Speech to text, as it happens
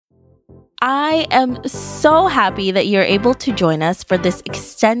I am so happy that you're able to join us for this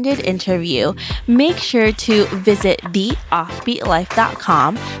extended interview. Make sure to visit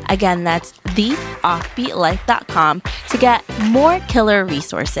theoffbeatlife.com. Again, that's theoffbeatlife.com to get more killer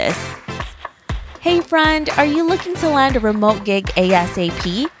resources. Hey friend, are you looking to land a remote gig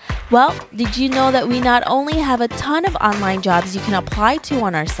ASAP? Well, did you know that we not only have a ton of online jobs you can apply to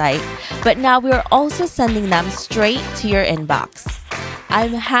on our site, but now we are also sending them straight to your inbox.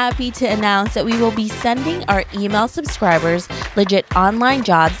 I'm happy to announce that we will be sending our email subscribers legit online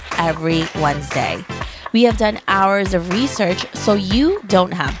jobs every Wednesday. We have done hours of research, so you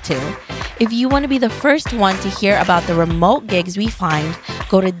don't have to. If you want to be the first one to hear about the remote gigs we find,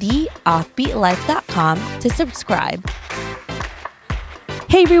 go to theoffbeatlife.com to subscribe.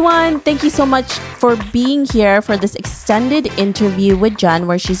 Hey everyone, thank you so much for being here for this extended interview with Jen,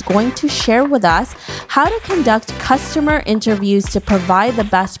 where she's going to share with us how to conduct customer interviews to provide the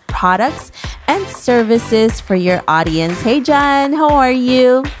best products and services for your audience. Hey Jen, how are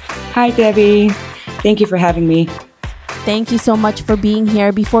you? Hi Debbie, thank you for having me. Thank you so much for being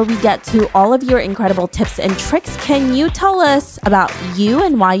here. Before we get to all of your incredible tips and tricks, can you tell us about you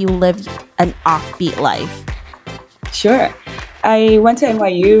and why you live an offbeat life? Sure. I went to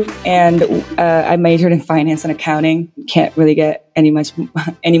NYU and I majored in finance and accounting. Can't really get any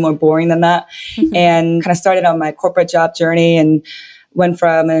more boring than that. And kind of started on my corporate job journey and went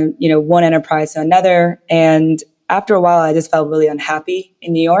from one enterprise to another. And after a while, I just felt really unhappy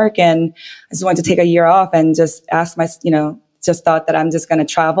in New York, and I just wanted to take a year off and just just thought that I'm just going to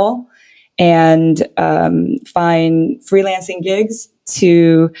travel and find freelancing gigs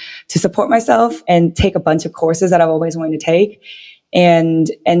to support myself and take a bunch of courses that I've always wanted to take and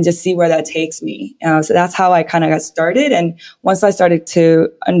just see where that takes me. So that's how I kind of got started. And once I started to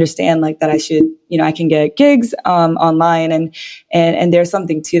understand that I should, I can get gigs online and there's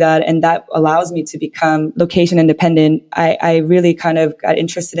something to that. And that allows me to become location independent. I really kind of got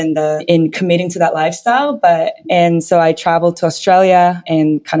interested in committing to that lifestyle. And so I traveled to Australia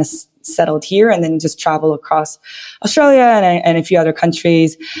and kind of settled here and then just travel across Australia and a few other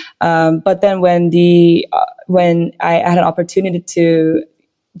countries. But then when I had an opportunity to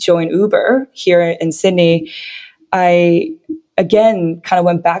join Uber here in Sydney, I again kind of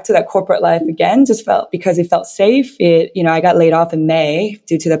went back to that corporate life again, because it felt safe. I got laid off in May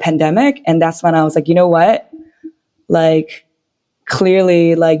due to the pandemic. And that's when I was like, you know what?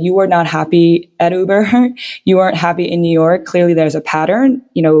 Clearly, you were not happy at Uber. You weren't happy in New York. Clearly there's a pattern,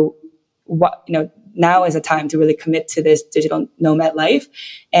 now is a time to really commit to this digital nomad life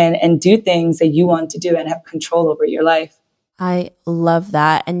and do things that you want to do and have control over your life. I love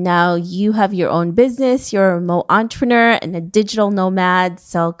that. And now you have your own business, you're a remote entrepreneur and a digital nomad.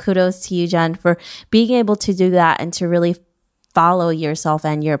 So kudos to you, Jen, for being able to do that and to really follow yourself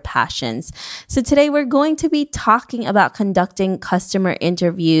and your passions. So today we're going to be talking about conducting customer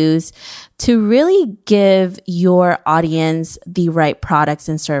interviews to really give your audience the right products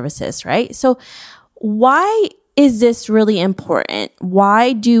and services, right? So why is this really important?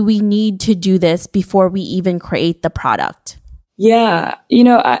 Why do we need to do this before we even create the product? Yeah,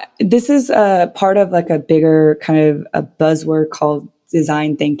 this is a part of a bigger kind of a buzzword called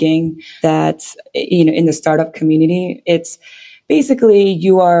design thinking that's, in the startup community. It's basically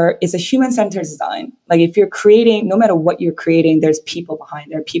it's a human-centered design. If you're creating, no matter what you're creating, there are people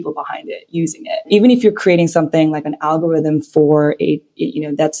behind it using it. Even if you're creating something like an algorithm for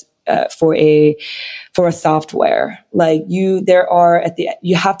for a software, you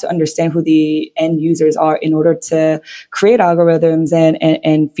have to understand who the end users are in order to create algorithms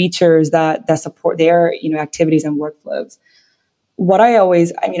and features that support their, activities and workflows.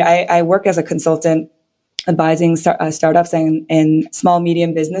 I work as a consultant advising startups and small,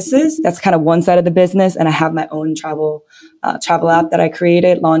 medium businesses. That's kind of one side of the business. And I have my own travel app that I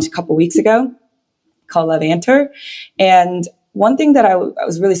launched a couple weeks ago called Levanter. And one thing that I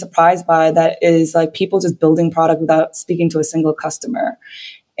was really surprised by that is people just building product without speaking to a single customer.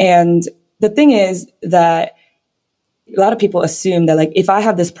 And the thing is that a lot of people assume that if I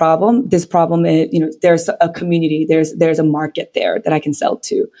have this problem is, there's a community, there's a market there that I can sell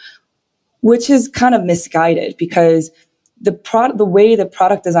to, which is kind of misguided because the way the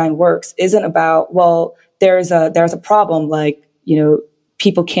product design works isn't about, well, there's a problem,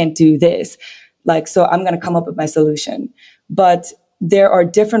 people can't do this. So I'm going to come up with my solution. But there are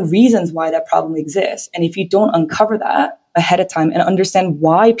different reasons why that problem exists. And if you don't uncover that ahead of time and understand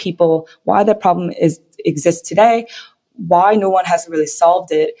why that problem exists today, why no one has really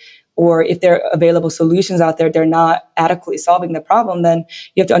solved it, or if there are available solutions out there, they're not adequately solving the problem, then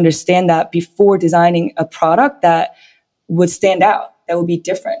you have to understand that before designing a product that would stand out, that would be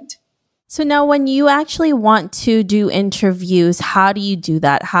different. So now when you actually want to do interviews, how do you do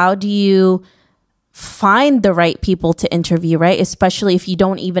that? How do you find the right people to interview, right? Especially if you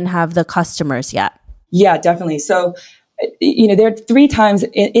don't even have the customers yet. Yeah, definitely. So, there are three times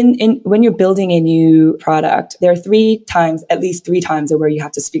in when you're building a new product, there are at least three times where you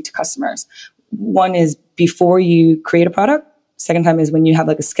have to speak to customers. One is before you create a product. Second time is when you have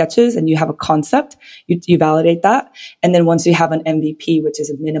like a sketches and you have a concept, you validate that. And then once you have an MVP, which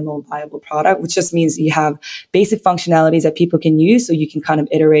is a minimal viable product, which just means you have basic functionalities that people can use. So you can kind of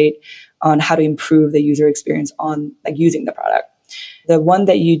iterate on how to improve the user experience on like using the product. The one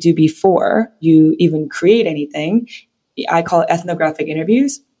that you do before you even create anything, I call it ethnographic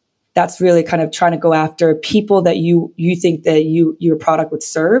interviews. That's really kind of trying to go after people that you think that your product would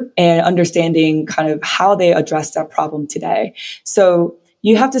serve and understanding kind of how they address that problem today. So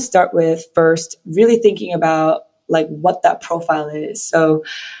you have to start with first really thinking about like what that profile is. So,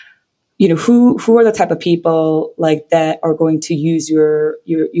 who are the type of people like that are going to use your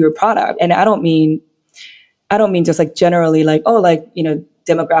product? And I don't mean just like generally like,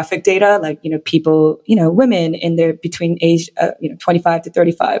 demographic data, like, people, women in their between age, 25 to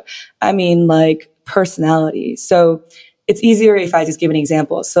 35. I mean, like personality. So it's easier if I just give an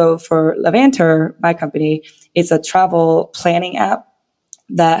example. So for Levanter, my company, it's a travel planning app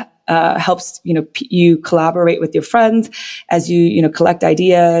that helps, you collaborate with your friends as you collect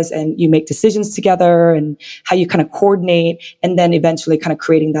ideas and you make decisions together and how you kind of coordinate and then eventually kind of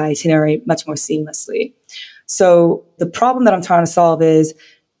creating the itinerary much more seamlessly. So the problem that I'm trying to solve is,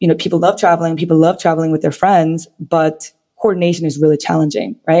 people love traveling with their friends, but coordination is really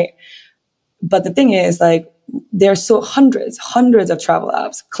challenging, right? But the thing is, like, there's so hundreds of travel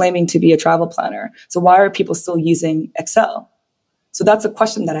apps claiming to be a travel planner. So why are people still using Excel? So that's a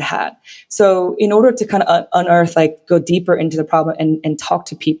question that I had. So in order to kind of unearth, like go deeper into the problem and talk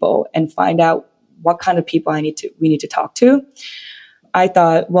to people and find out what kind of people we need to talk to, I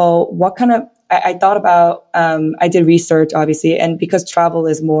thought, well, I thought about, I did research, obviously, and because travel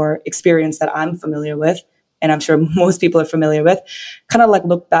is more experience that I'm familiar with, and I'm sure most people are familiar with, kind of like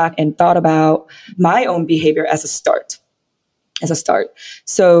looked back and thought about my own behavior as a start.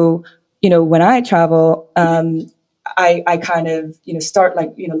 So, when I travel, I kind of, start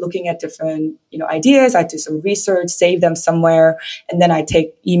like, looking at different, ideas. I do some research, save them somewhere, and then I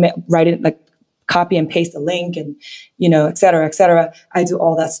take email, write it, like copy and paste the link and, et cetera, et cetera. I do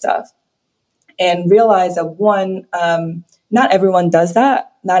all that stuff. And realize that one, not everyone does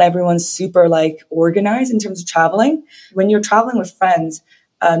that. Not everyone's super like organized in terms of traveling. When you're traveling with friends,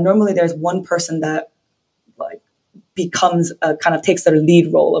 normally there's one person that like becomes kind of takes their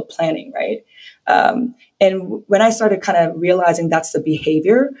lead role of planning, right? And when I started kind of realizing that's the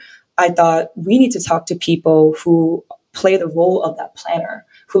behavior, I thought we need to talk to people who play the role of that planner,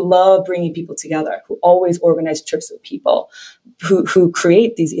 who love bringing people together, who always organize trips with people, who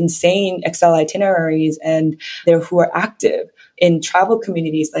create these insane Excel itineraries and who are active in travel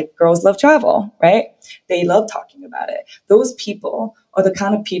communities like Girls Love Travel, right? They love talking about it. Those people are the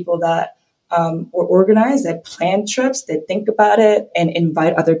kind of people that are organized, that plan trips, that think about it and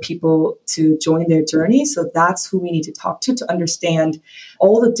invite other people to join their journey. So that's who we need to talk to understand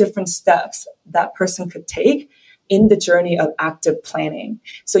all the different steps that person could take in the journey of active planning.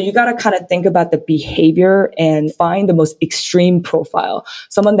 So you got to kind of think about the behavior and find the most extreme profile,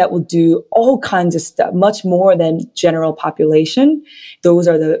 someone that will do all kinds of stuff, much more than general population. Those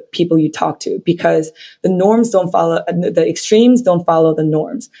are the people you talk to because the norms don't follow, the extremes don't follow the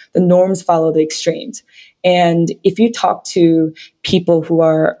norms. The norms follow the extremes. And if you talk to people who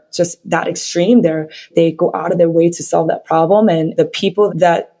are just that extreme, they go out of their way to solve that problem. And the people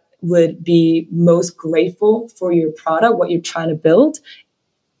that would be most grateful for your product, what you're trying to build,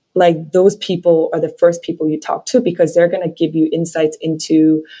 like those people are the first people you talk to because they're going to give you insights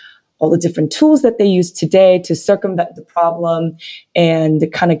into all the different tools that they use today to circumvent the problem and to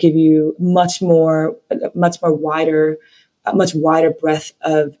kind of give you much wider breadth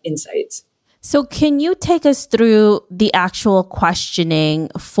of insights. So can you take us through the actual questioning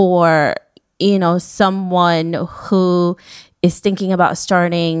for, someone who is thinking about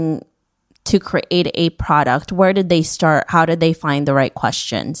starting to create a product? Where did they start? How did they find the right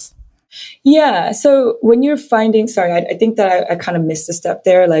questions? Yeah. So when you're finding, I think that I kind of missed a step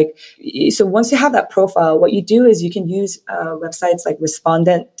there. Like, so once you have that profile, what you do is you can use websites like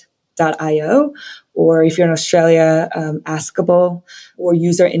respondent.io, or if you're in Australia, Askable or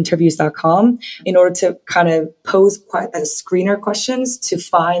userinterviews.com in order to kind of pose screener questions to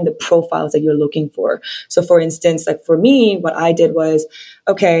find the profiles that you're looking for. So for instance, like for me, what I did was,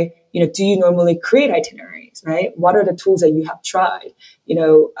 okay, do you normally create itineraries? tools, right? What are the tools that you have tried?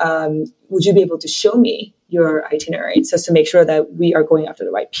 Would you be able to show me your itinerary just to make sure that we are going after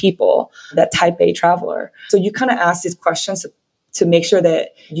the right people, that type A traveler? So you kind of ask these questions to make sure that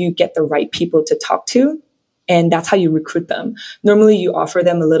you get the right people to talk to. And that's how you recruit them. Normally, you offer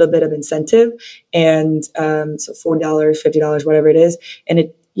them a little bit of incentive, and so $40, $50, whatever it is. And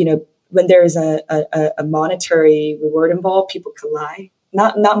when there is a monetary reward involved, people can lie.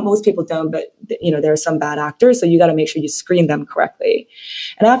 Not most people don't, but there are some bad actors. So you got to make sure you screen them correctly.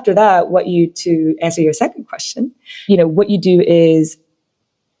 And after that, to answer your second question, what you do is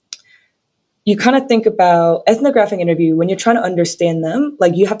you kind of think about ethnographic interview when you're trying to understand them.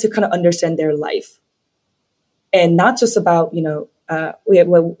 Like, you have to kind of understand their life. And not just about,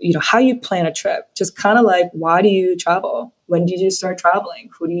 how you plan a trip, just kind of like, why do you travel? When did you start traveling?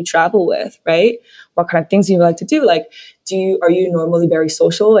 Who do you travel with, right? What kind of things do you like to do? Like, are you normally very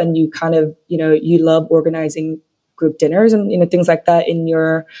social and you kind of, you love organizing group dinners and, things like that in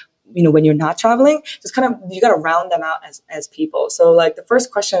your, when you're not traveling? Just kind of, you got to round them out as people. So like the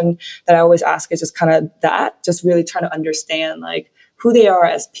first question that I always ask is just kind of that, just really trying to understand like who they are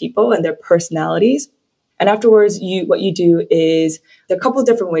as people and their personalities. And afterwards, what you do is there are a couple of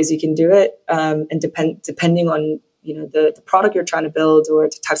different ways you can do it, and depending on the product you're trying to build or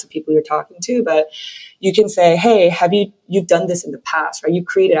the types of people you're talking to. But you can say, hey, you've done this in the past, right? You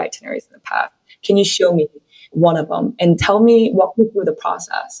created itineraries in the past. Can you show me one of them and walk me through the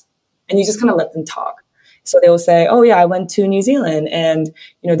process? And you just kind of let them talk. So they will say, oh yeah, I went to New Zealand and,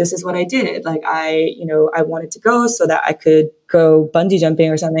 this is what I did. Like I wanted to go so that I could go bungee jumping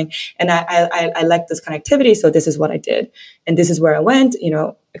or something. And I like this kind of activity. So this is what I did. And this is where I went,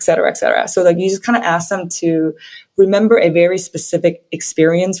 et cetera, et cetera. So like you just kind of ask them to remember a very specific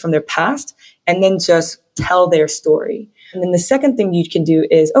experience from their past and then just tell their story. And then the second thing you can do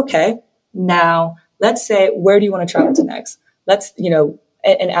is, okay, now let's say, where do you want to travel to next? Let's,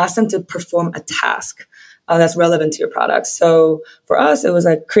 and ask them to perform a task that's relevant to your product. So for us, it was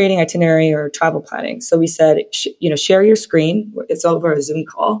like creating itinerary or travel planning. So we said, share your screen. It's over a Zoom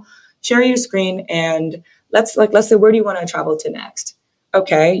call. Share your screen and let's say, where do you want to travel to next?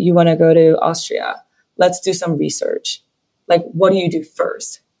 Okay, you want to go to Austria. Let's do some research. Like, what do you do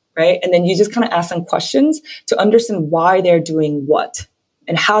first, right? And then you just kind of ask them questions to understand why they're doing what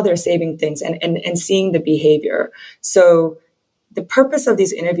and how they're saving things and seeing the behavior. So the purpose of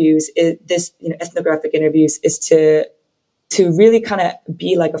these interviews is ethnographic interviews is to really kind of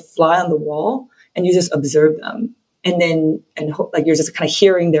be like a fly on the wall and you just observe them and like you're just kind of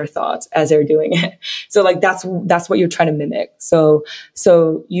hearing their thoughts as they're doing it. So like that's what you're trying to mimic. So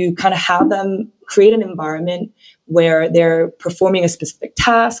you kind of have them create an environment where they're performing a specific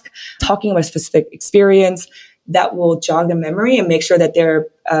task, talking about a specific experience that will jog their memory and make sure that they're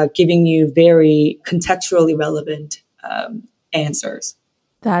giving you very contextually relevant answers.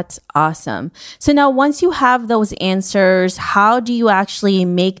 That's awesome. So now once you have those answers, how do you actually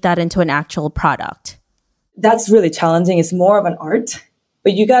make that into an actual product? That's really challenging. It's more of an art,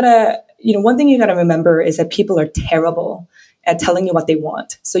 but you gotta, one thing you gotta remember is that people are terrible at telling you what they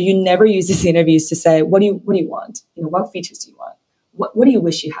want. So you never use these interviews to say, what do you want? What features do you want? What do you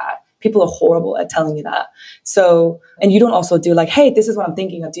wish you had? People are horrible at telling you that. So, and you don't also do like, hey, this is what I'm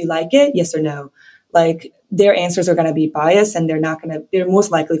thinking of. Do you like it? Yes or no? Like their answers are going to be biased and they're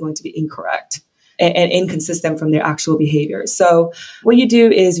most likely going to be incorrect and inconsistent from their actual behavior. So what you do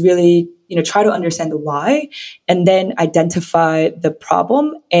is really, try to understand the why and then identify the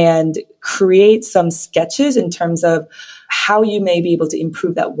problem and create some sketches in terms of how you may be able to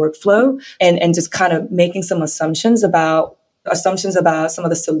improve that workflow and just kind of making some assumptions about some of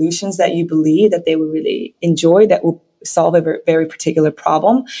the solutions that you believe that they would really enjoy that will solve a very particular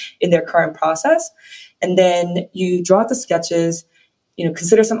problem in their current process. And then you draw out the sketches,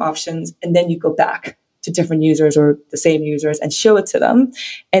 consider some options, and then you go back to different users or the same users and show it to them,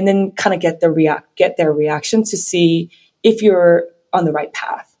 and then kind of get their reaction to see if you're on the right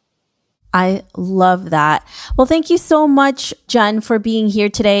path. I love that. Well, thank you so much, Jen, for being here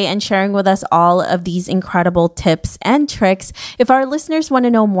today and sharing with us all of these incredible tips and tricks. If our listeners want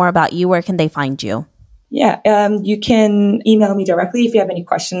to know more about you, where can they find you? Yeah, you can email me directly if you have any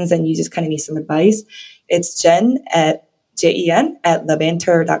questions and you just kind of need some advice. It's Jen at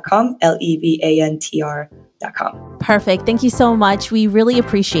levanter.com, LEVANTR.com. Perfect. Thank you so much. We really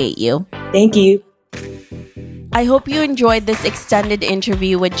appreciate you. Thank you. I hope you enjoyed this extended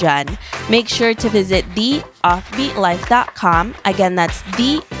interview with Jen. Make sure to visit theoffbeatlife.com. Again, that's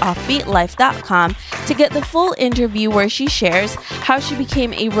theoffbeatlife.com to get the full interview where she shares how she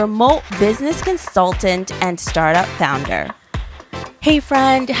became a remote business consultant and startup founder. Hey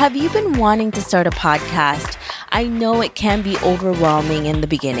friend, have you been wanting to start a podcast? I know it can be overwhelming in the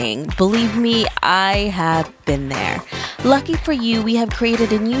beginning. Believe me, I have been there. Lucky for you, we have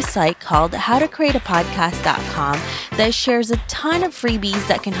created a new site called howtocreateapodcast.com that shares a ton of freebies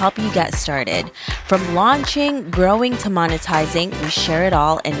that can help you get started. From launching, growing to monetizing, we share it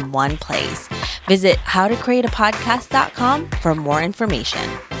all in one place. Visit howtocreateapodcast.com for more information.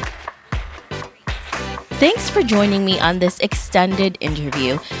 Thanks for joining me on this extended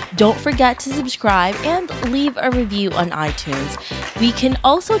interview. Don't forget to subscribe and leave a review on iTunes. We can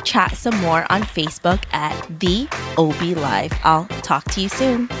also chat some more on Facebook at The OB Live. I'll talk to you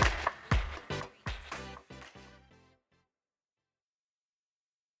soon.